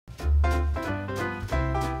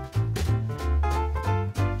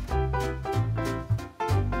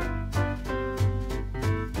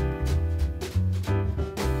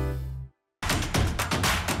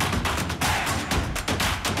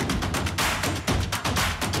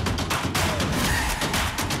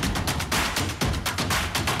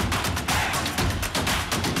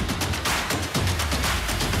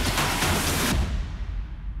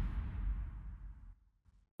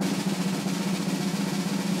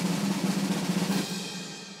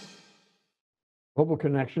Global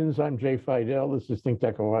Connections. I'm Jay Fidell. This is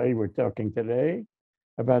ThinkTech Hawaii. We're talking today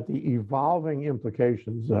about the evolving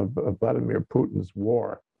implications of Vladimir Putin's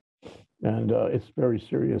war. And it's very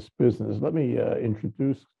serious business. Let me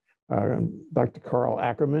introduce Dr. Carl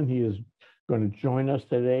Ackerman. He is going to join us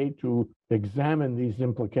today to examine these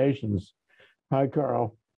implications. Hi,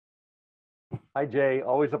 Carl. Hi, Jay.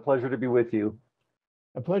 Always a pleasure to be with you.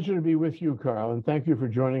 A pleasure to be with you, Carl, and thank you for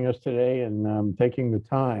joining us today and taking the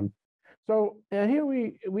time. So here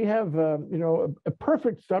we have a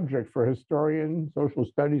perfect subject for a historian, social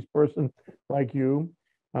studies person like you,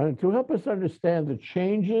 to help us understand the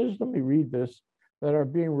changes. Let me read this that are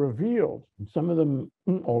being revealed. Some of them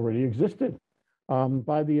already existed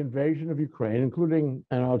by the invasion of Ukraine, including,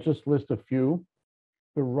 and I'll just list a few: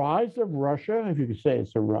 the rise of Russia, if you could say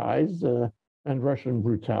it's a rise, and Russian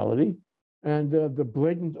brutality, and the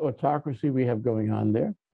blatant autocracy we have going on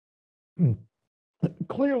there.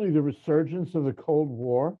 Clearly, the resurgence of the Cold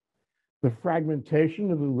War, the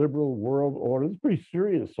fragmentation of the liberal world order is pretty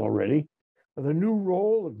serious already. The new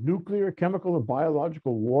role of nuclear, chemical, and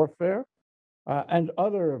biological warfare, and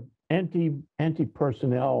other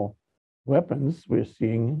anti-personnel weapons we're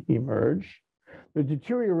seeing emerge. The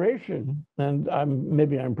deterioration, and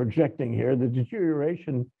maybe I'm projecting here, the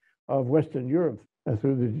deterioration of Western Europe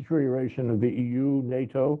through the deterioration of the EU,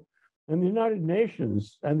 NATO, and the United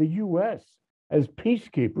Nations and the US as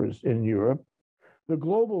peacekeepers in Europe, the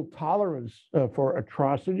global tolerance for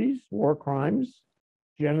atrocities, war crimes,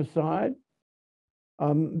 genocide,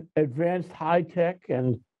 advanced high-tech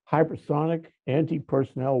and hypersonic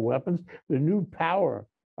anti-personnel weapons, the new power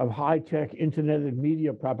of high-tech internet and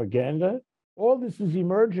media propaganda, all this is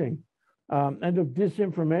emerging, and of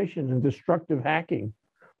disinformation and destructive hacking,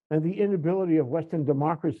 and the inability of Western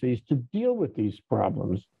democracies to deal with these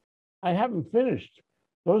problems. I haven't finished.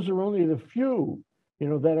 Those are only the few,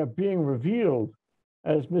 that are being revealed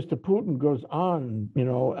as Mr. Putin goes on,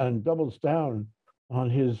 and doubles down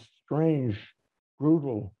on his strange,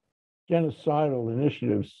 brutal, genocidal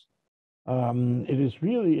initiatives. It is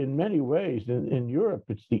really, in many ways, in Europe,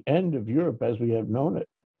 it's the end of Europe as we have known it.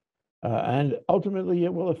 And ultimately,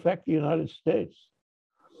 it will affect the United States.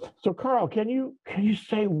 So, Carl, can you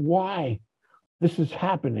say why this is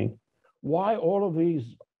happening? Why all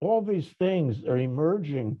these things are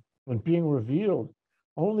emerging and being revealed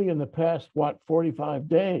only in the past 45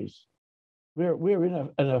 days? We're in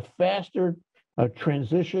a faster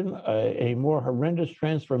transition, a more horrendous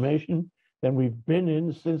transformation than we've been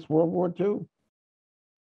in since World War II.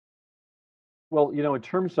 Well, in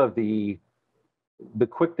terms of the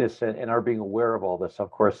quickness and our being aware of all this,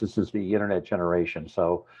 of course, this is the internet generation.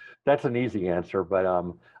 So that's an easy answer,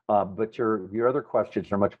 but your other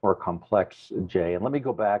questions are much more complex, Jay. And let me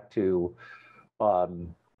go back to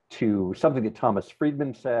something that Thomas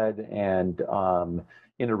Friedman said, and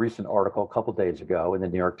in a recent article a couple days ago in the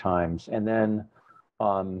New York Times, and then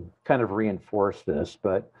kind of reinforce this.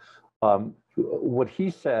 But what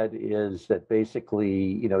he said is that basically,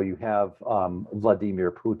 you have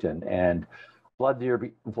Vladimir Putin, and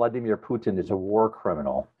Vladimir Putin is a war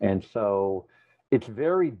criminal. And so it's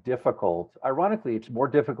very difficult. Ironically, it's more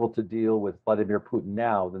difficult to deal with Vladimir Putin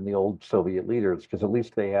now than the old Soviet leaders, because at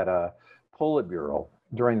least they had a Politburo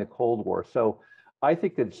during the Cold War. So I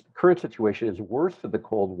think that the current situation is worse than the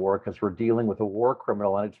Cold War because we're dealing with a war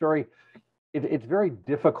criminal, and it's very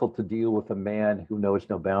difficult to deal with a man who knows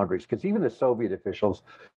no boundaries, because even the Soviet officials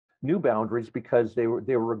knew boundaries because they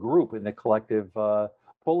were a group in the collective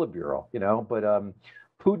Politburo, but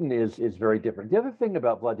Putin is very different. The other thing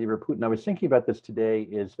about Vladimir Putin, I was thinking about this today,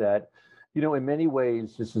 is that, in many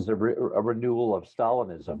ways, this is a renewal of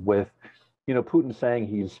Stalinism, with, Putin saying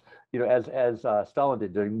he's, as Stalin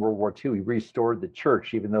did during World War II, he restored the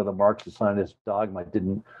church, even though the Marxist-Leninist dogma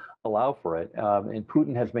didn't allow for it. And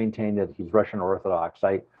Putin has maintained that he's Russian Orthodox.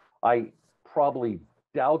 I probably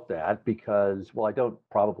doubt that because, I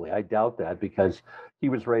doubt that because he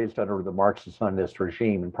was raised under the Marxist-Leninist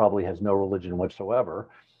regime and probably has no religion whatsoever,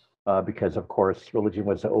 because, of course, religion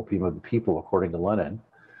was the opium of the people, according to Lenin.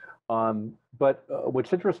 But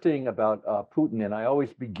what's interesting about Putin, and I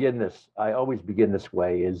always begin this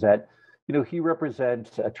way, is that, he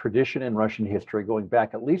represents a tradition in Russian history going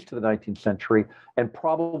back at least to the 19th century and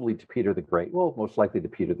probably to Peter the Great, well, most likely to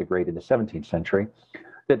Peter the Great in the 17th century,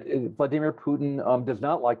 that Vladimir Putin does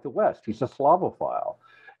not like the West. He's a Slavophile.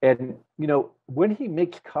 And, when he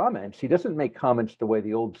makes comments, he doesn't make comments the way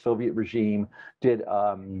the old Soviet regime did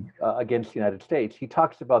against the United States. He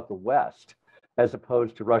talks about the West as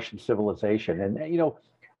opposed to Russian civilization. And,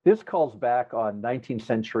 this calls back on 19th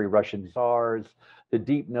century Russian czars, the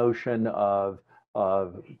deep notion of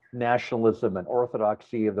nationalism and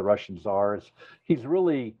orthodoxy of the Russian czars. He's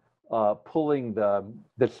really pulling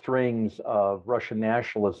the strings of Russian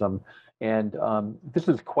nationalism, and this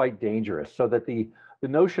is quite dangerous. So that the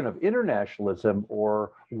notion of internationalism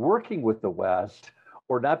or working with the West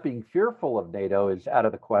or not being fearful of NATO is out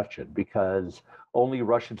of the question, because only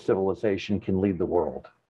Russian civilization can lead the world.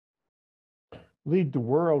 Lead the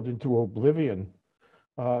world into oblivion.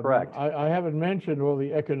 Correct. I haven't mentioned all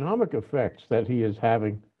the economic effects that he is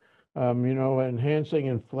having, enhancing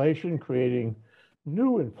inflation, creating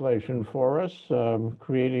new inflation for us,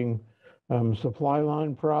 creating supply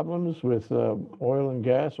line problems with oil and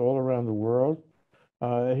gas all around the world.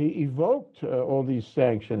 He evoked all these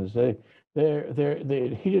sanctions. He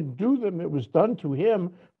didn't do them, it was done to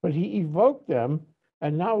him, but he evoked them.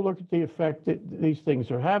 And now look at the effect that these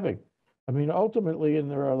things are having. I mean, ultimately, and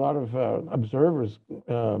there are a lot of observers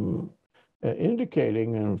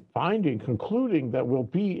indicating and concluding that we'll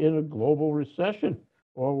be in a global recession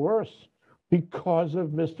or worse because of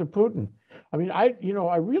Mr. Putin. I mean, I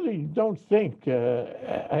really don't think,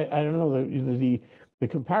 I don't know, the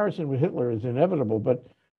comparison with Hitler is inevitable, but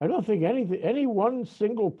I don't think any one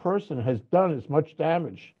single person has done as much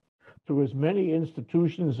damage to as many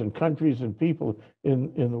institutions and countries and people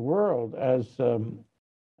in the world as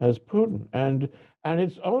Putin, and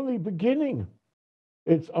it's only beginning.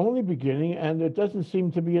 It's only beginning, and there doesn't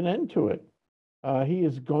seem to be an end to it. He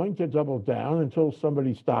is going to double down until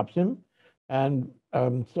somebody stops him, and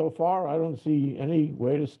so far I don't see any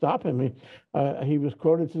way to stop him. He was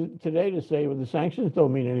quoted today to say, "Well, the sanctions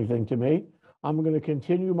don't mean anything to me. I'm going to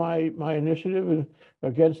continue my initiative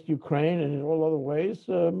against Ukraine and in all other ways,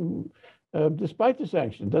 despite the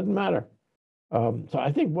sanctions. Doesn't matter." So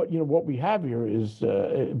I think what we have here is,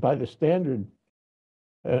 by the standard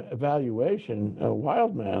evaluation, a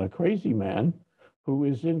wild man, a crazy man, who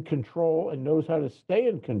is in control and knows how to stay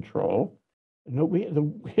in control. No,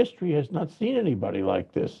 the history has not seen anybody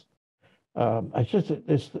like this.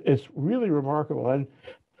 It's really remarkable, and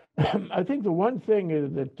I think the one thing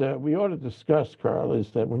that we ought to discuss, Carl,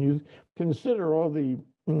 is that when you consider all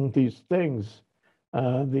these things,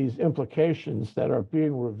 these implications that are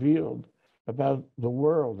being revealed about the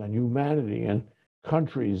world and humanity and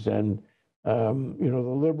countries and the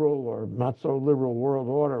liberal or not so liberal world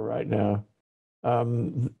order right now,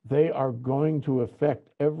 they are going to affect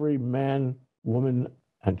every man, woman,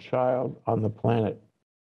 and child on the planet.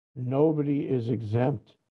 Nobody is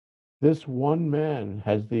exempt. This one man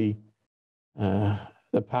has the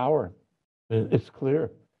power, it's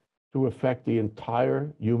clear, to affect the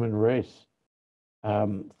entire human race.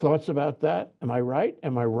 Thoughts about that? Am I right?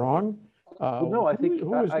 Am I wrong? No, I think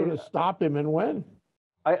who is going to stop him and when?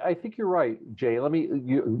 I think you're right, Jay.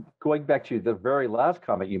 Going back to the very last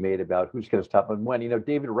comment you made about who's going to stop him and when.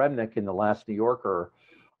 David Remnick in the last New Yorker,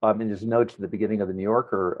 in his notes at the beginning of the New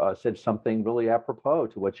Yorker, said something really apropos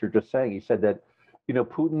to what you're just saying. He said that,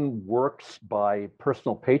 Putin works by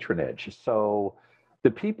personal patronage. So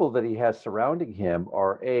the people that he has surrounding him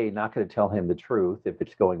are A, not going to tell him the truth if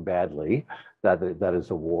it's going badly, that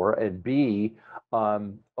is a war, and B,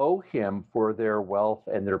 owe him for their wealth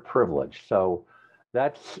and their privilege. So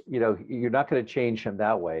that's, you're not going to change him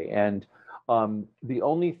that way. And the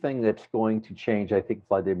only thing that's going to change, I think,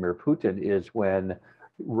 Vladimir Putin is when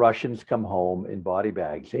Russians come home in body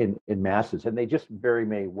bags in masses, and they just very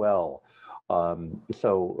may well. We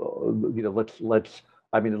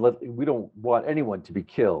don't want anyone to be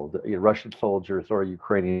killed, Russian soldiers or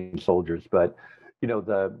Ukrainian soldiers, but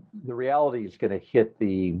the reality is going to hit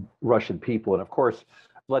the Russian people, and of course,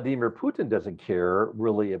 Vladimir Putin doesn't care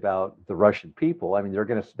really about the Russian people. I mean,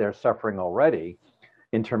 they're suffering already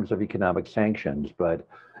in terms of economic sanctions, but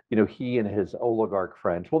he and his oligarch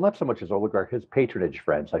friends, well, not so much his oligarch, his patronage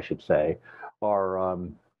friends, I should say, are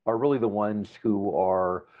really the ones who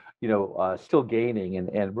are still gaining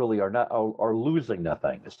and really are losing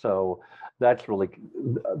nothing. So that's really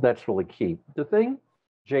key. The thing,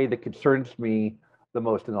 Jay, that concerns me the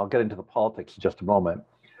most, and I'll get into the politics in just a moment,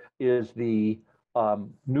 is the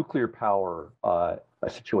nuclear power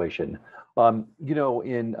situation. In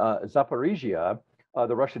Zaporizhia,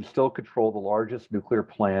 the Russians still control the largest nuclear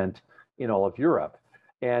plant in all of Europe.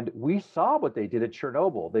 And we saw what they did at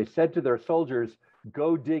Chernobyl. They said to their soldiers,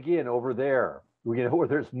 go dig in over there, where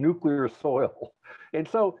there's nuclear soil. And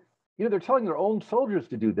so, they're telling their own soldiers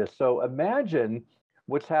to do this. So imagine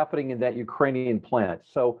what's happening in that Ukrainian plant.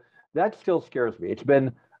 So that still scares me. It's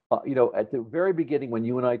been, at the very beginning, when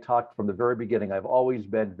you and I talked from the very beginning, I've always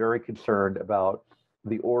been very concerned about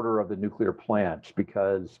the order of the nuclear plants,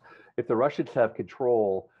 because if the Russians have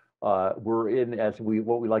control, we're in,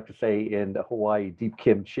 what we like to say in Hawaii, deep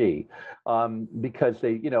kimchi, because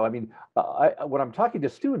they, when I'm talking to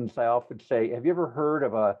students, I often say, have you ever heard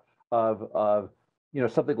of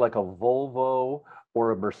something like a Volvo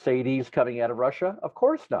or a Mercedes coming out of Russia? Of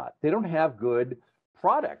course not. They don't have good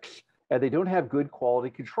products, and they don't have good quality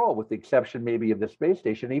control, with the exception maybe of the space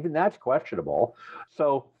station. Even that's questionable.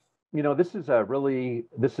 So, this is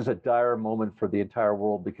a dire moment for the entire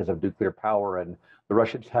world because of nuclear power and the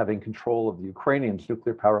Russians having control of the Ukrainians'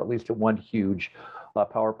 nuclear power, at least at one huge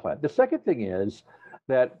power plant. The second thing is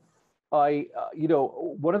that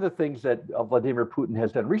one of the things that Vladimir Putin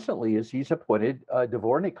has done recently is he's appointed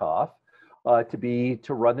Dvornikov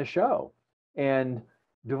to run the show. And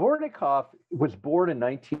Dvornikov was born in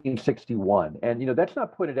 1961, and that's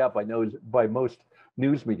not pointed out by most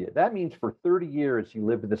news media. That means for 30 years he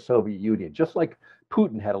lived in the Soviet Union, just like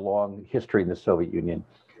Putin had a long history in the Soviet Union.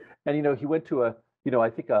 And he went to a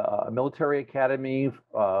military academy,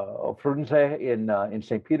 Frunze in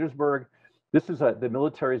St. Petersburg. This is the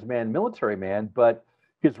military man, but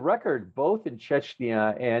his record both in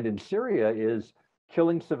Chechnya and in Syria is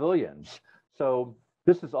killing civilians. So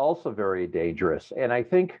this is also very dangerous. And I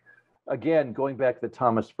think, again, going back to the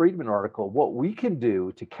Thomas Friedman article, what we can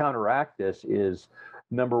do to counteract this is,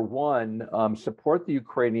 number one, support the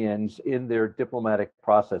Ukrainians in their diplomatic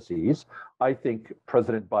processes. I think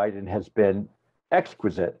President Biden has been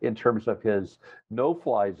exquisite in terms of his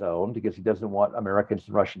no-fly zone, because he doesn't want Americans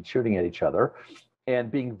and Russians shooting at each other,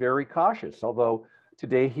 and being very cautious. Although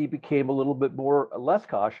today he became a little bit less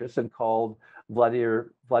cautious and called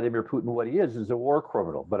Vladimir Putin what he is a war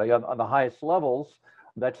criminal. But on the highest levels,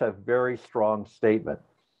 that's a very strong statement.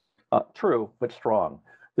 True, but strong.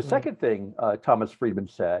 The second thing Thomas Friedman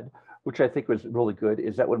said, which I think was really good,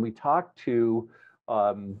 is that when we talk to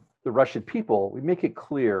the Russian people, we make it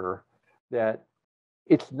clear that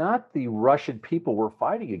it's not the Russian people we're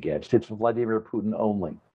fighting against, it's Vladimir Putin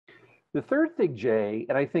only. The third thing, Jay,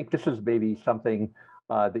 and I think this is maybe something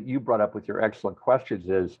that you brought up with your excellent questions,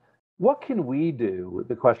 is what can we do?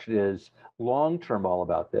 The question is long-term all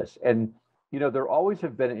about this. And, there always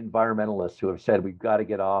have been environmentalists who have said we've got to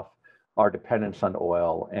get off our dependence on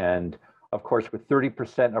oil. And of course, with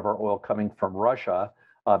 30% of our oil coming from Russia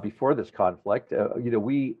before this conflict,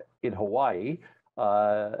 we in Hawaii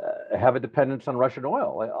have a dependence on Russian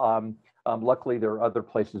oil. Luckily, there are other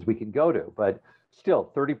places we can go to, but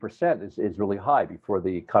still 30% is really high before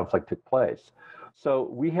the conflict took place. So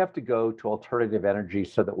we have to go to alternative energy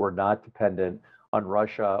so that we're not dependent on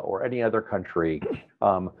Russia or any other country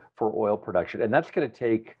for oil production. And that's going to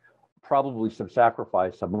take probably some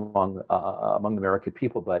sacrifice among the American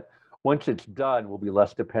people, but once it's done, we'll be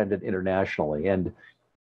less dependent internationally. And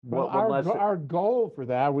our goal for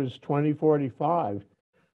that was 2045.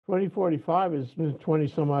 2045 is 20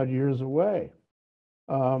 some odd years away.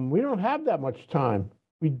 We don't have that much time.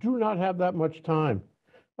 We do not have that much time.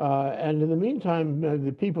 And in the meantime,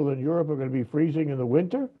 the people in Europe are going to be freezing in the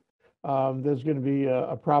winter. There's going to be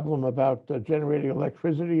a problem about generating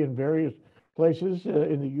electricity in various places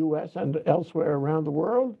in the U.S. and elsewhere around the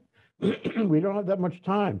world. We don't have that much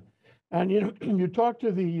time. And you talk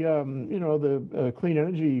to the clean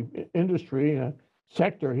energy industry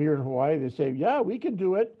sector here in Hawaii. They say, yeah, we can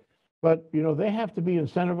do it, but they have to be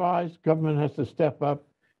incentivized. Government has to step up,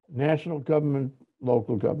 national government,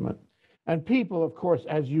 local government, and people, of course,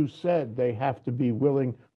 as you said, they have to be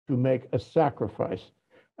willing to make a sacrifice.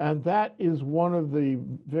 And that is one of the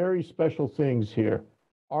very special things here.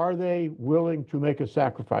 Are they willing to make a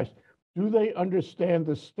sacrifice? Do they understand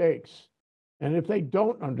the stakes? And if they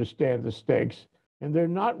don't understand the stakes and they're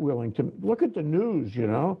not willing to look at the news,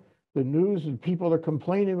 the news, and people are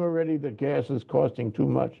complaining already that gas is costing too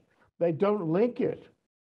much. They don't link it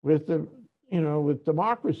with with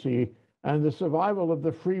democracy and the survival of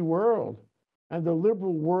the free world and the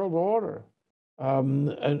liberal world order.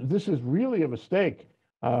 And this is really a mistake.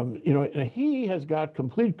 And he has got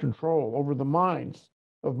complete control over the minds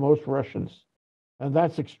of most Russians. And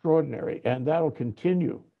that's extraordinary. And that'll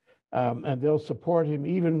continue. And they'll support him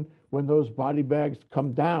even when those body bags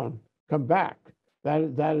come back.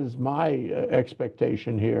 That is my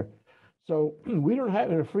expectation here. So we don't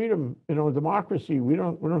have, in a freedom, democracy, we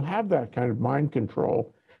don't have that kind of mind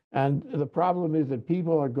control. And the problem is that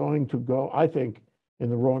people are going to go, I think, in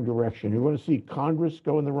the wrong direction. You're going to see Congress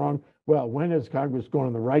go in the wrong. Well, when has Congress gone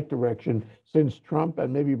in the right direction since Trump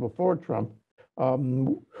and maybe before Trump?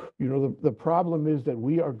 The problem is that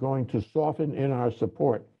we are going to soften in our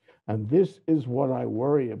support. And this is what I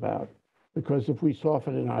worry about, because if we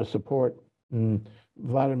soften in our support,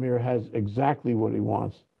 Vladimir has exactly what he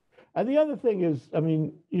wants. And the other thing is,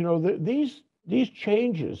 these these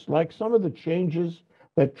changes, like some of the changes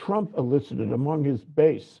that Trump elicited among his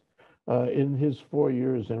base in his 4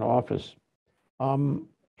 years in office, um,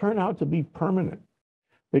 turn out to be permanent.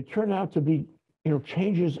 They turn out to be,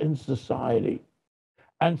 changes in society.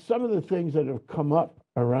 And some of the things that have come up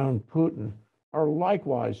around Putin are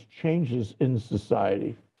likewise changes in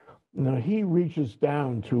society. Now he reaches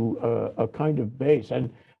down to a kind of base,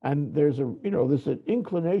 and there's an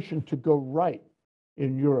inclination to go right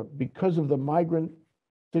in Europe because of the migrant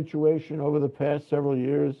situation over the past several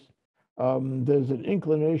years. There's an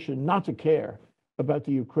inclination not to care about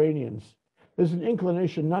the Ukrainians. There's an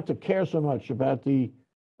inclination not to care so much about the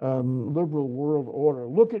liberal world order.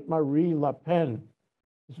 Look at Marie Le Pen.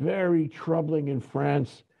 It's very troubling in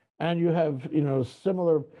France, and you have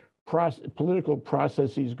similar political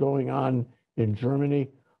processes going on in Germany.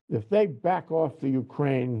 If they back off the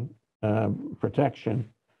Ukraine protection,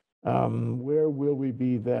 where will we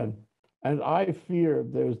be then? And I fear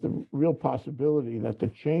there's the real possibility that the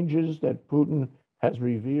changes that Putin has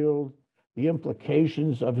revealed, the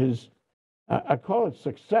implications of his, I call it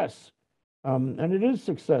success, and it is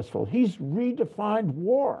successful. He's redefined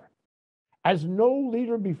war as no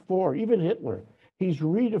leader before, even Hitler. He's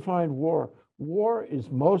redefined war. War is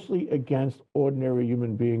mostly against ordinary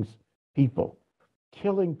human beings, people,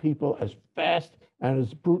 killing people as fast and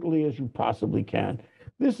as brutally as you possibly can.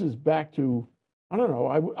 This is back to, I don't know,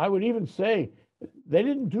 I would even say they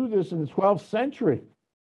didn't do this in the 12th century.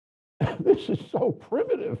 This is so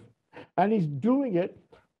primitive. And he's doing it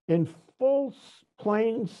in full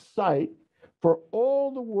plain sight for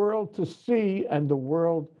all the world to see, and the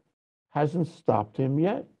world hasn't stopped him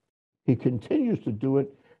yet. He continues to do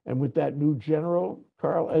it. And with that new general,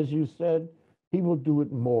 Carl, as you said, he will do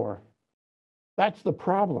it more. That's the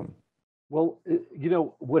problem. Well,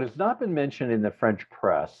 what has not been mentioned in the French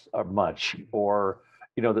press much, or,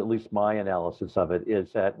 at least my analysis of it,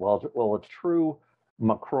 is that, well, it's true,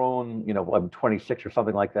 Macron, 26 or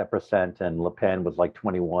something like that percent, and Le Pen was like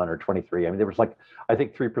 21 or 23. I mean, there was I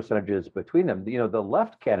think 3% between them. The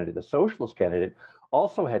left candidate, the socialist candidate,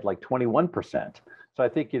 also had like 21%. So I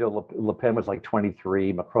think, Le Pen was like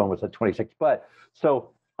 23, Macron was at 26. But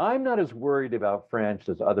so I'm not as worried about France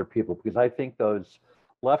as other people, because I think those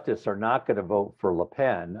leftists are not going to vote for Le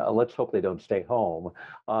Pen. Let's hope they don't stay home.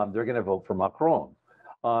 They're going to vote for Macron.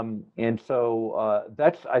 And so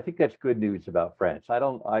I think that's good news about France.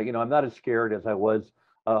 I'm not as scared as I was,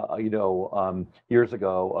 years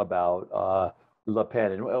ago about Le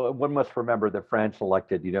Pen. And one must remember that France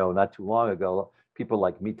elected, not too long ago, people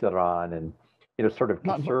like Mitterrand and, sort of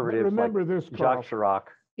conservatives. Remember like this, Carl. Jacques Chirac.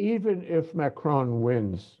 Even if Macron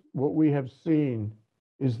wins, what we have seen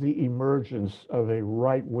is the emergence of a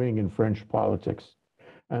right wing in French politics.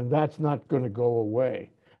 And that's not going to go away.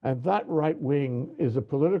 And that right wing is a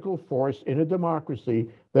political force in a democracy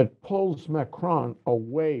that pulls Macron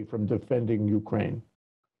away from defending Ukraine.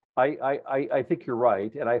 I think you're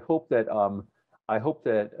right, and I hope that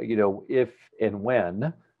if and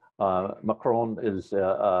when Macron is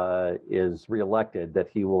reelected, that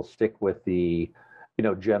he will stick with the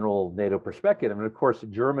general NATO perspective. And of course,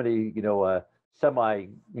 in Germany, a semi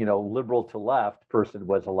liberal to left person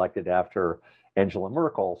was elected after Angela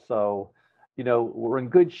Merkel. So we're in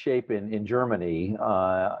good shape in Germany.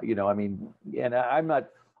 I mean, and I'm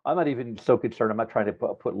not even so concerned. I'm not trying to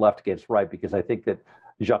put left against right, because I think that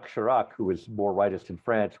Jacques Chirac, who was more rightist in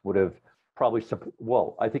France, would have probably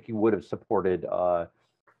I think he would have supported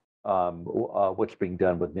what's being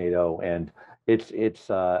done with NATO. And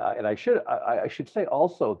and I should say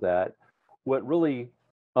also that what really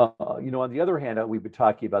on the other hand, we've been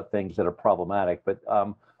talking about things that are problematic, but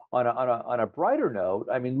on a brighter note,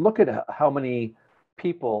 I mean, look at how many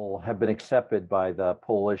people have been accepted by the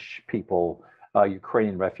Polish people,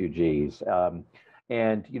 Ukrainian refugees, and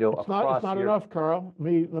it's not enough, Carl.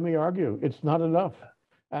 Let me argue, it's not enough.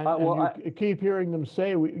 And you keep hearing them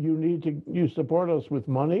say, you support us with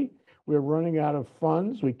money. We're running out of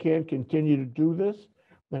funds. We can't continue to do this.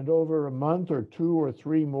 And over a month or 2 or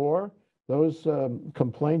 3 more, those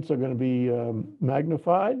complaints are going to be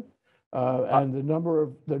magnified, and the number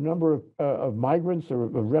of migrants or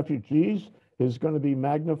of refugees is going to be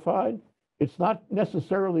magnified. It's not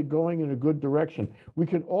necessarily going in a good direction. We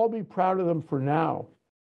can all be proud of them for now,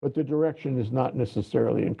 but the direction is not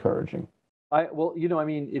necessarily encouraging. I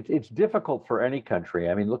mean, it's difficult for any country.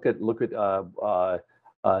 I mean, look at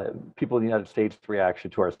people in the United States' reaction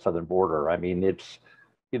to our southern border. I mean, it's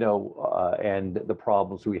and the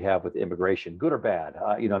problems we have with immigration, good or bad.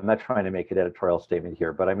 I'm not trying to make an editorial statement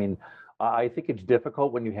here, but I mean, I think it's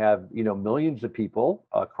difficult when you have millions of people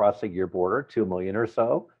crossing your border, 2 million or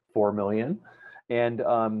so, 4 million, and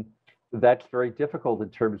that's very difficult in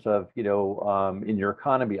terms of, in your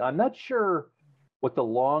economy. I'm not sure what the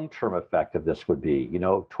long-term effect of this would be,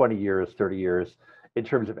 20 years, 30 years, in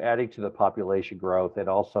terms of adding to the population growth and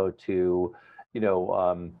also to,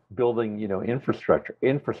 building, infrastructure.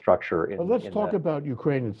 Well, let's talk about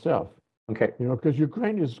Ukraine itself. Okay. Because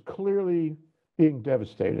Ukraine is clearly being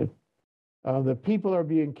devastated. The people are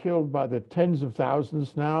being killed by the tens of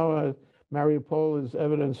thousands now. Mariupol is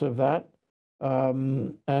evidence of that,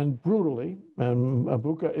 and brutally. And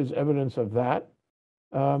Abuka is evidence of that.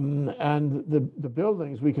 And the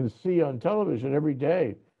buildings we can see on television every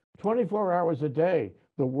day, 24 hours a day,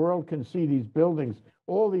 the world can see these buildings,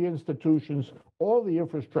 all the institutions, all the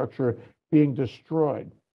infrastructure being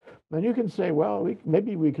destroyed. And you can say, well,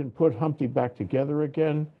 maybe we can put Humpty back together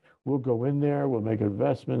again. We'll go in there, we'll make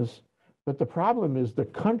investments. But the problem is the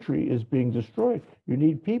country is being destroyed. You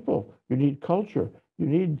need people, you need culture, you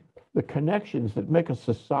need the connections that make a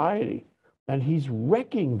society. And he's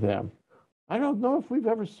wrecking them. I don't know if we've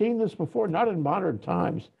ever seen this before, not in modern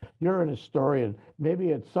times. You're an historian.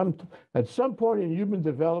 Maybe at some point in human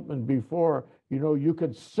development before, you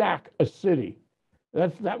could sack a city.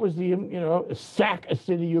 That was the, sack a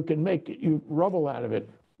city, you can make you rubble out of it,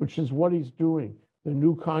 which is what he's doing, the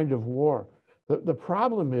new kind of war. The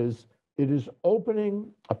problem is it is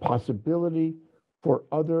opening a possibility for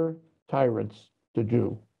other tyrants to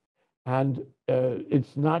do. And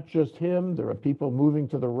it's not just him. There are people moving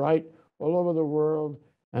to the right all over the world,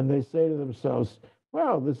 and they say to themselves,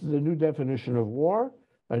 well, this is a new definition of war,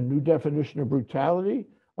 a new definition of brutality,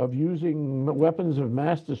 of using weapons of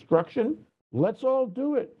mass destruction. Let's all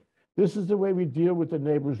do it. This is the way we deal with the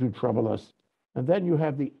neighbors who trouble us. And then you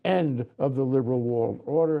have the end of the liberal world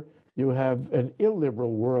order. You have an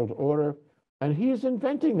illiberal world order, and he is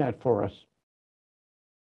inventing that for us.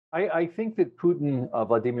 I think that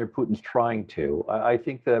Vladimir Putin's trying to. I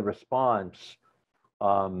think the response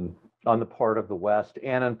on the part of the West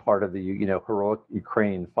and on part of the heroic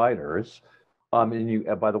Ukrainian fighters.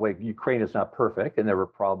 And by the way, Ukraine is not perfect, and there were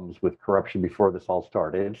problems with corruption before this all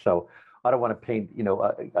started. So I don't want to paint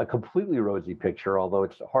a completely rosy picture, although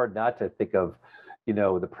it's hard not to think of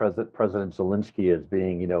the President Zelensky as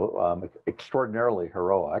being extraordinarily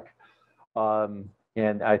heroic.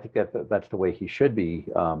 And I think that's the way he should be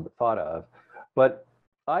thought of. But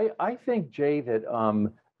I think, Jay, that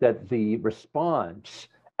that the response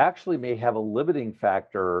actually may have a limiting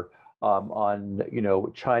factor on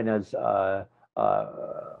China's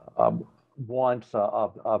wants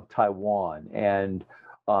of Taiwan, and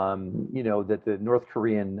that the North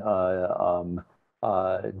Korean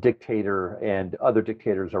dictator and other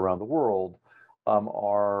dictators around the world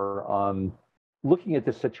are looking at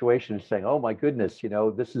this situation and saying, oh my goodness,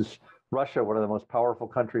 this is Russia, one of the most powerful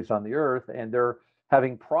countries on the earth, and they're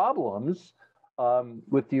having problems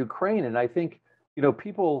with the Ukraine. And I think,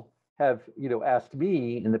 people have, asked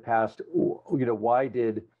me in the past, why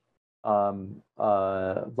did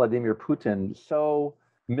Vladimir Putin so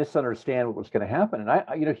misunderstand what was going to happen?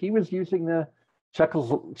 And he was using the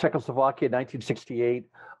Czechoslovakia 1968,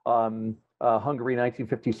 Hungary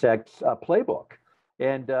 1956 playbook.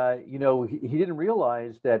 And, he didn't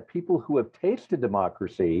realize that people who have tasted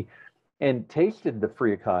democracy and tasted the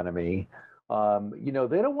free economy, they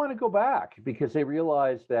don't want to go back, because they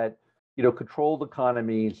realize that, controlled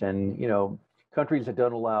economies and, countries that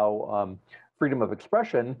don't allow freedom of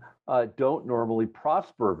expression don't normally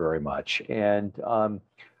prosper very much. And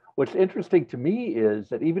what's interesting to me is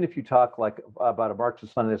that even if you talk about a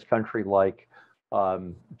Marxist-Leninist country like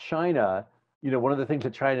China, one of the things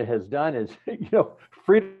that China has done is,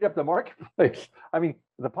 freed up the marketplace. I mean,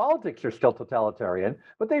 the politics are still totalitarian,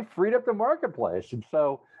 but they've freed up the marketplace. And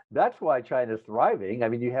so that's why China is thriving. I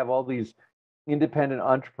mean, you have all these independent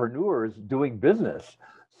entrepreneurs doing business.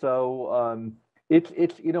 So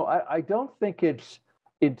I don't think it's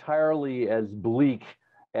entirely as bleak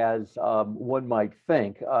as one might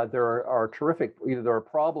think. There are there are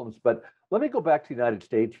problems, but let me go back to the United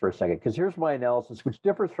States for a second, because here's my analysis, which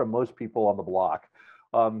differs from most people on the block.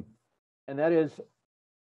 And that is,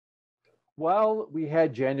 while we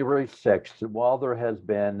had January 6th, and while there has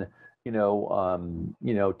been,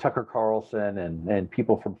 Tucker Carlson and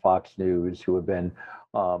people from Fox News who have been,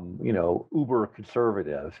 uber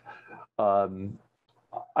conservative,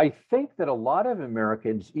 I think that a lot of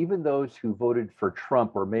Americans, even those who voted for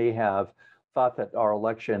Trump or may have thought that our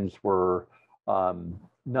elections were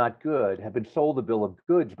not good, have been sold a bill of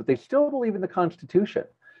goods, but they still believe in the Constitution.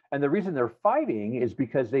 And the reason they're fighting is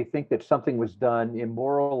because they think that something was done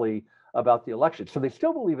immorally about the election. So they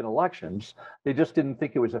still believe in elections. They just didn't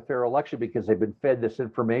think it was a fair election because they've been fed this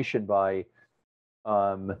information by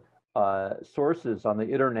sources on the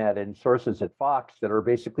internet and sources at Fox that are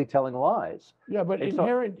basically telling lies. Yeah, but And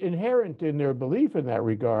so, inherent in their belief in that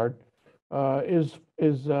regard uh, is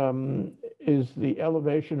is is the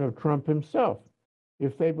elevation of Trump himself.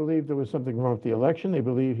 If they believe there was something wrong with the election, they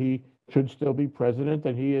believe he should still be president,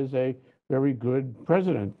 and he is a very good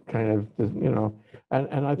president, kind of,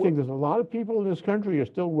 And I think there's a lot of people in this country who are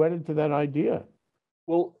still wedded to that idea.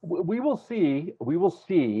 well, we will see. We will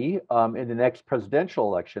see in the next presidential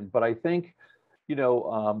election. But I think,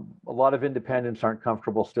 a lot of independents aren't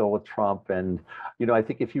comfortable still with Trump, and I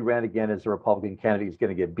think if he ran again as a Republican candidate, he's going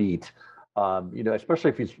to get beat.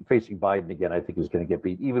 Especially if he's facing Biden again, I think he's going to get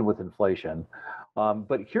beat, even with inflation.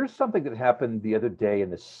 But here's something that happened the other day in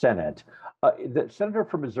the Senate. The senator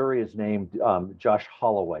from Missouri is named Josh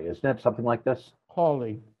Holloway. Isn't it something like this?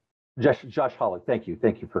 Hawley. Josh Hawley. Thank you.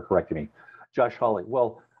 Thank you for correcting me. Josh Hawley.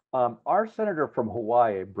 Well, our senator from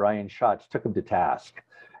Hawaii, Brian Schatz, took him to task.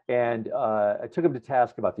 And took him to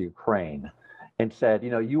task about the Ukraine and said,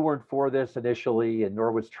 you weren't for this initially, and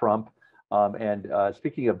nor was Trump.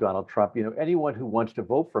 Speaking of Donald Trump, anyone who wants to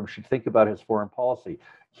vote for him should think about his foreign policy.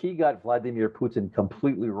 He got Vladimir Putin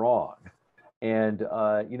completely wrong. And,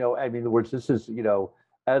 in other words, this is,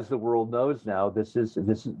 as the world knows now,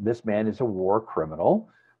 this man is a war criminal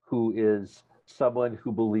who is someone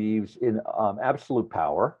who believes in absolute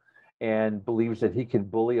power and believes that he can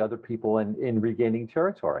bully other people in regaining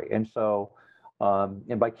territory. And so,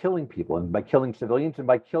 and by killing people, and by killing civilians, and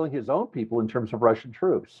by killing his own people in terms of Russian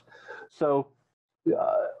troops. So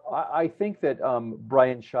I think that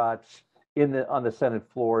Brian Schatz on the Senate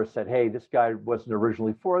floor said, "Hey, this guy wasn't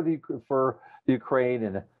originally for the Ukraine,"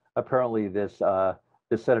 and apparently this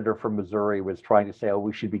senator from Missouri was trying to say, "Oh,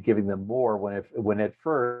 we should be giving them more," when at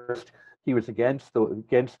first he was against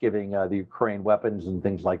giving the Ukraine weapons and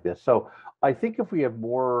things like this. So I think if we have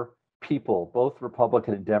more people, both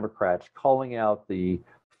Republican and Democrats, calling out the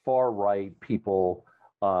far right people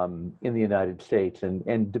in the United States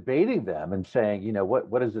and debating them and saying,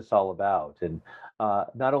 what is this all about? And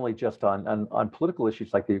not only just on political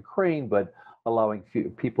issues like the Ukraine, but allowing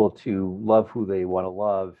people to love who they want to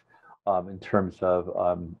love in terms of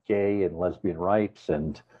gay and lesbian rights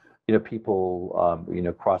and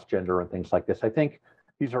people, cross-gender and things like this. I think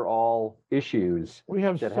these are all issues. We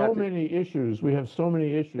have so many issues. We have so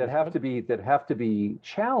many issues that have to be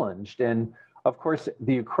challenged. And of course,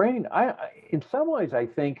 the Ukraine. In some ways, I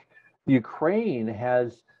think the Ukraine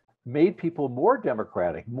has made people more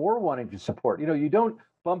democratic, more wanting to support. You don't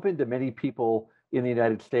bump into many people in the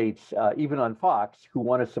United States, even on Fox, who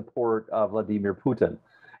want to support Vladimir Putin.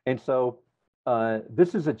 And so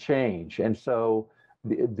this is a change. And so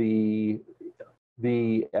I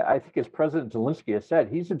think, as President Zelensky has said,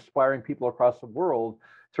 he's inspiring people across the world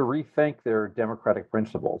to rethink their democratic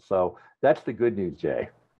principles. So that's the good news, Jay.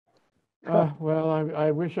 Well, I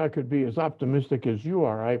wish I could be as optimistic as you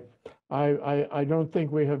are. I don't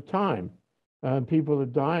think we have time. People are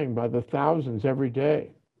dying by the thousands every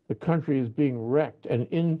day. The country is being wrecked, and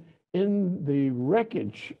in the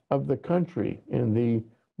wreckage of the country, in the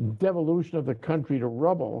devolution of the country to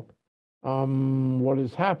rubble, what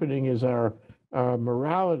is happening is our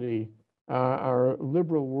morality, our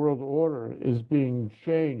liberal world order is being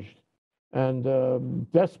changed. And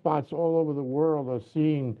despots all over the world are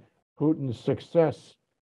seeing Putin's success.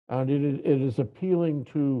 And it is appealing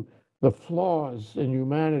to the flaws in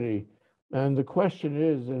humanity. And the question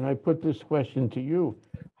is, and I put this question to you,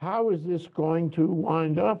 how is this going to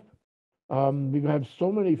wind up? We have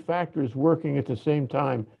so many factors working at the same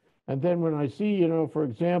time. And then when I see, for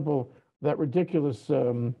example, that ridiculous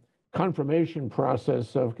confirmation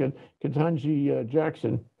process of Ketanji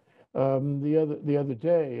Jackson the other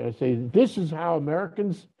day, I say, this is how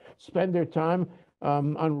Americans spend their time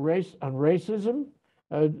on racism.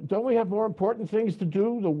 Don't we have more important things to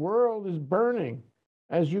do? The world is burning.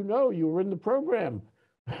 As you know, you were in the program.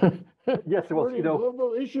 Yes, well,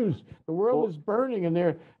 global issues. The world is burning, and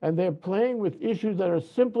they're playing with issues that are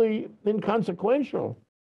simply inconsequential.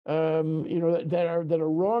 That are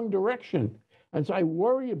wrong direction. And so I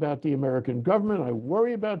worry about the American government. I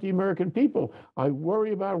worry about the American people. I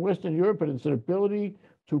worry about Western Europe and its ability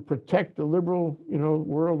to protect the liberal,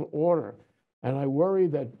 world order. And I worry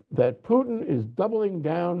that Putin is doubling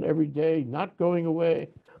down every day, not going away.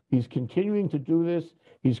 He's continuing to do this.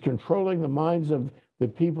 He's controlling the minds of the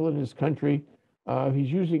people in his country.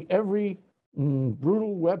 He's using every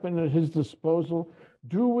brutal weapon at his disposal.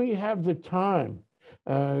 Do we have the time?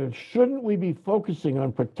 Shouldn't we be focusing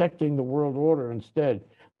on protecting the world order instead?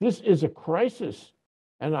 This is a crisis.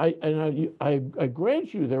 And I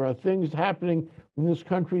grant you there are things happening in this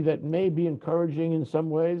country that may be encouraging in some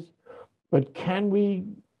ways, but can we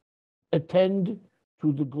attend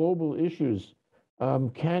to the global issues?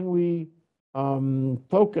 Can we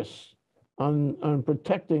focus on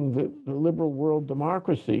protecting the liberal world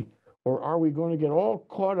democracy? Or are we going to get all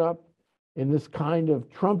caught up in this kind of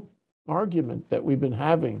Trump argument that we've been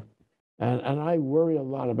having? And I worry a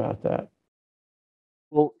lot about that.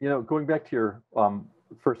 Well, going back to your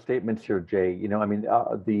first statements here, Jay,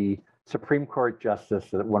 the Supreme Court justice,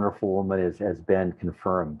 that wonderful woman, has been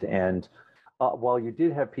confirmed. And while you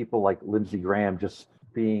did have people like Lindsey Graham just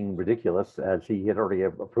being ridiculous, as he had already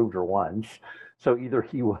approved her once, so either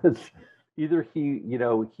he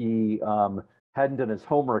hadn't done his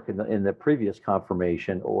homework in the previous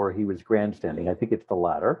confirmation, or he was grandstanding. I think it's the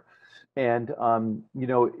latter. And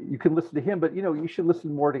you can listen to him, but you should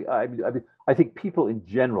listen more to. I think people in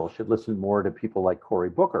general should listen more to people like Cory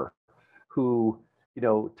Booker, who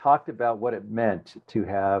talked about what it meant to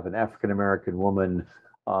have an African American woman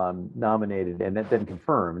nominated and then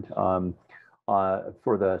confirmed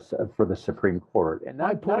for the Supreme Court. And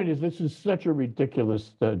my point is, this is such a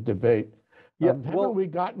ridiculous debate. Haven't we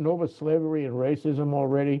gotten over slavery and racism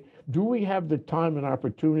already? Do we have the time and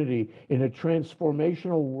opportunity in a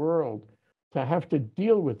transformational world to have to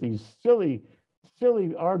deal with these silly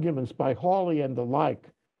arguments by Hawley and the like,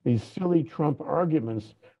 these silly Trump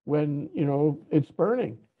arguments, when it's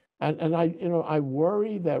burning? And I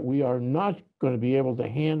worry that we are not going to be able to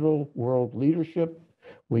handle world leadership.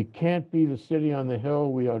 We can't be the city on the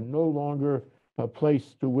hill. We are no longer a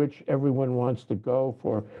place to which everyone wants to go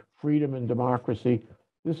for freedom and democracy.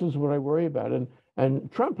 This is what I worry about.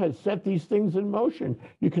 And Trump has set these things in motion.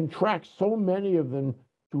 You can track so many of them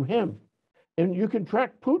to him. And you can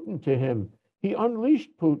track Putin to him. He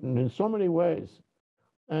unleashed Putin in so many ways.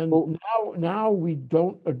 And now we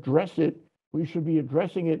don't address it. We should be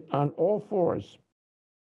addressing it on all fours.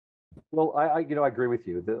 Well, I agree with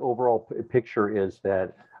you. The overall picture is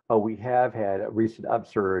that we have had a recent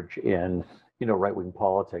upsurge in right-wing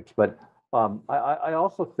politics, but I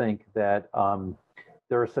also think that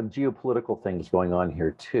there are some geopolitical things going on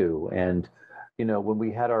here too. And when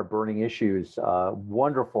we had our burning issues,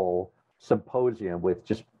 wonderful symposium with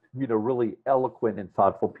just really eloquent and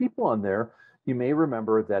thoughtful people on there, you may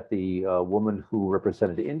remember that the woman who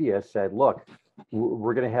represented India said, "Look,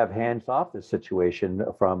 we're going to have hands off this situation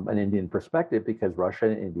from an Indian perspective because Russia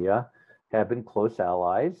and India have been close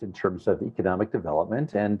allies in terms of economic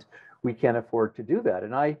development, and we can't afford to do that."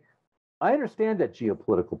 And I understand that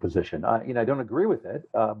geopolitical position. I don't agree with it,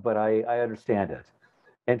 but I understand it.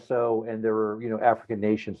 And there were African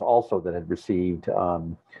nations also that had received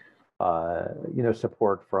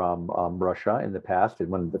support from Russia in the past,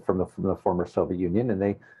 and from the former Soviet Union,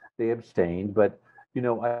 and they abstained. But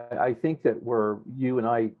I think that where you and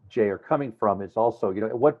I, Jay, are coming from is also,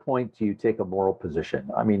 at what point do you take a moral position?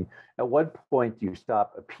 I mean, at what point do you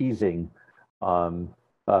stop appeasing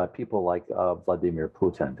people like Vladimir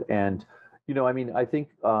Putin? And I think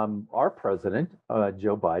our president,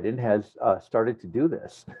 Joe Biden, has started to do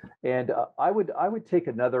this. And I would take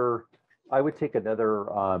another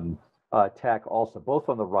tack also, both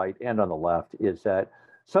on the right and on the left, is that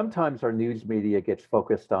sometimes our news media gets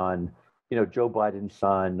focused on Joe Biden's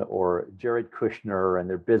son or Jared Kushner and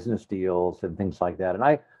their business deals and things like that. And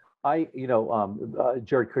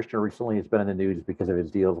Jared Kushner recently has been in the news because of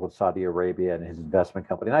his deals with Saudi Arabia and his investment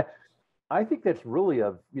company. And I think that's really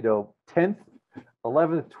of 10th,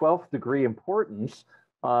 11th, 12th degree importance.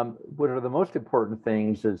 What are the most important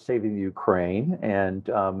things is saving the Ukraine and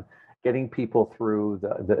getting people through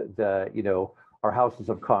our houses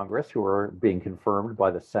of Congress, who are being confirmed by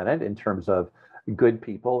the Senate in terms of good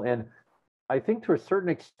people. And I think to a certain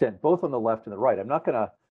extent, both on the left and the right, I'm not going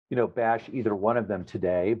to bash either one of them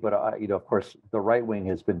today, but of course, the right wing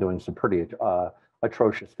has been doing some pretty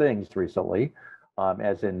atrocious things recently,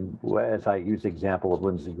 as I use the example of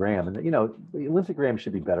Lindsey Graham, and Lindsey Graham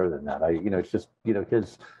should be better than that. It's just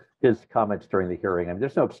his comments during the hearing. I mean,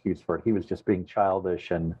 there's no excuse for it. He was just being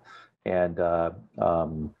childish and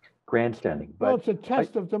grandstanding. But well, it's a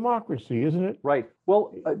test of democracy, isn't it? Right.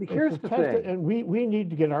 Well, here's the thing. And we need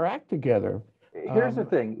to get our act together. Here's the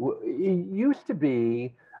thing. It used to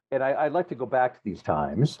be, and I'd like to go back to these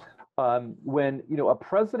times, when a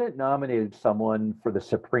president nominated someone for the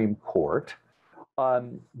Supreme Court.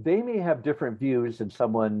 They may have different views than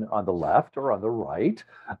someone on the left or on the right,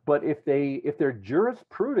 but if their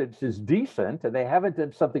jurisprudence is decent and they haven't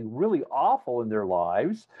done something really awful in their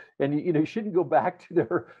lives, and you shouldn't go back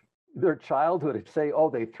to their childhood and say, oh,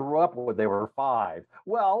 they threw up when they were 5.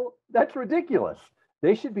 Well, that's ridiculous.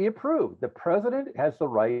 They should be approved. The president has the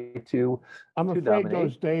right to I'm afraid nominate.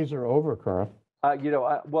 Those days are over, Carl.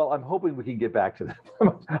 Well, I'm hoping we can get back to that.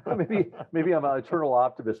 maybe I'm an eternal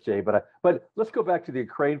optimist, Jay. But let's go back to the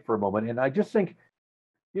Ukraine for a moment. And I just think,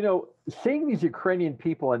 seeing these Ukrainian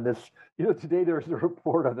people and this, today there's a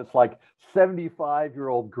report of this like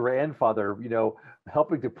 75-year-old grandfather,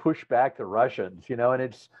 helping to push back the Russians, and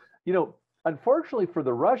it's, unfortunately for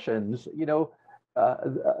the Russians, the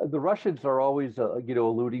Russians are always,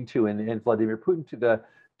 alluding to and Vladimir Putin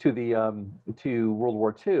to World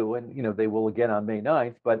War II, and they will again on May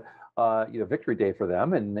 9th, but Victory Day for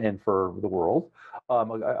them and for the world.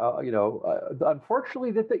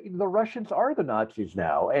 Unfortunately, that the Russians are the Nazis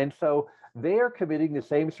now, and so they are committing the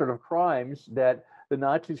same sort of crimes that the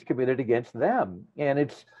Nazis committed against them, and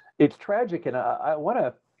it's tragic. And I want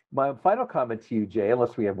to. My final comment to you, Jay,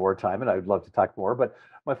 unless we have more time, and I would love to talk more, but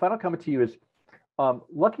my final comment to you is,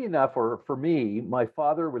 lucky enough, or for me, my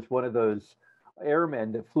father was one of those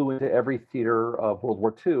airmen that flew into every theater of World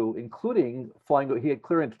War II, including flying. He had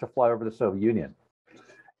clearance to fly over the Soviet Union.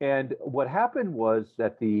 And what happened was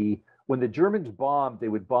that when the Germans bombed, they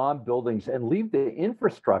would bomb buildings and leave the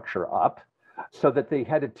infrastructure up so that they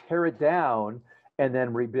had to tear it down and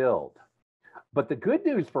then rebuild. But the good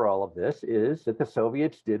news for all of this is that the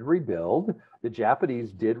Soviets did rebuild, the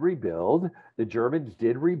Japanese did rebuild, the Germans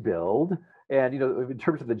did rebuild. And, in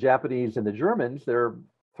terms of the Japanese and the Germans, they're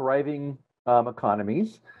thriving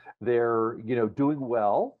economies. They're, doing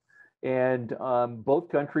well. And both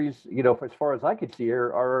countries, as far as I could see,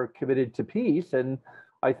 are committed to peace. And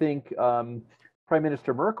I think Prime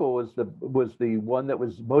Minister Merkel was the one that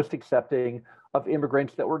was most accepting of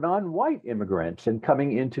immigrants that were non-white immigrants and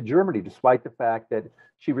coming into Germany, despite the fact that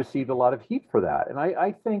she received a lot of heat for that. And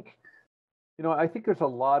I think there's a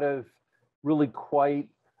lot of really quite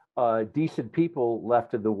decent people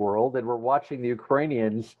left in the world, and we're watching the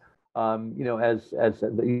Ukrainians, as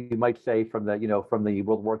you might say from the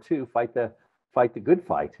World War II, fight the good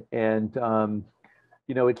fight. And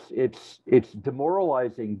it's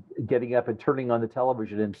demoralizing getting up and turning on the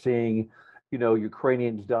television and seeing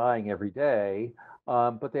Ukrainians dying every day,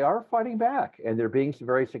 but they are fighting back and they're being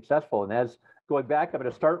very successful. And as going back, I'm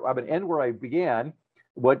going to end where I began.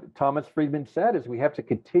 What Thomas Friedman said is we have to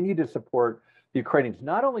continue to support the Ukrainians,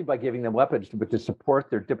 not only by giving them weapons, but to support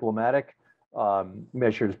their diplomatic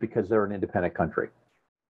measures because they're an independent country.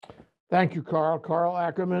 Thank you, Carl. Carl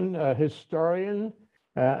Ackerman, a historian,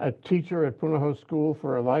 a teacher at Punahou School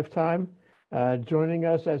for a lifetime, joining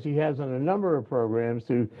us as he has on a number of programs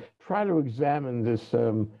to try to examine this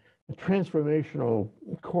transformational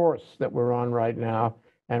course that we're on right now.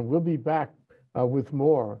 And we'll be back with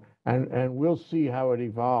more, and we'll see how it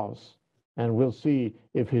evolves. And we'll see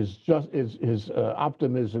if his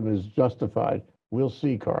optimism is justified. We'll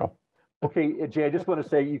see, Carl. Okay, Jay, I just want to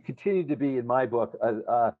say you continue to be, in my book,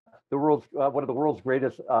 the world's one of the world's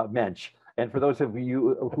greatest mensch. And for those of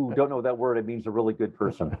you who don't know that word, it means a really good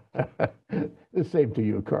person. The same to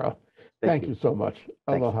you, Carl. Thank you so much.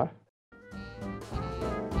 Thanks. Aloha.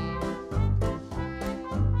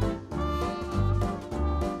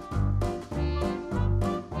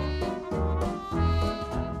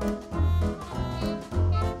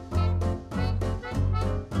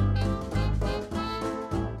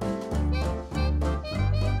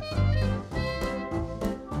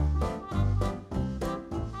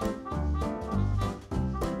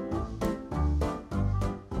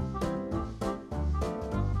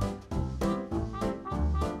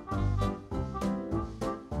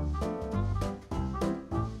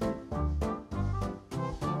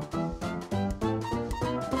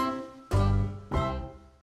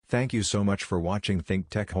 Thank you so much for watching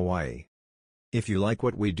ThinkTech Hawaii. If you like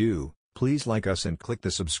what we do, please like us and click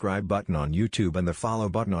the subscribe button on YouTube and the follow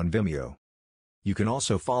button on Vimeo. You can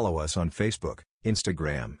also follow us on Facebook,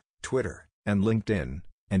 Instagram, Twitter, and LinkedIn,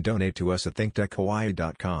 and donate to us at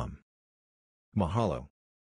thinktechhawaii.com. Mahalo.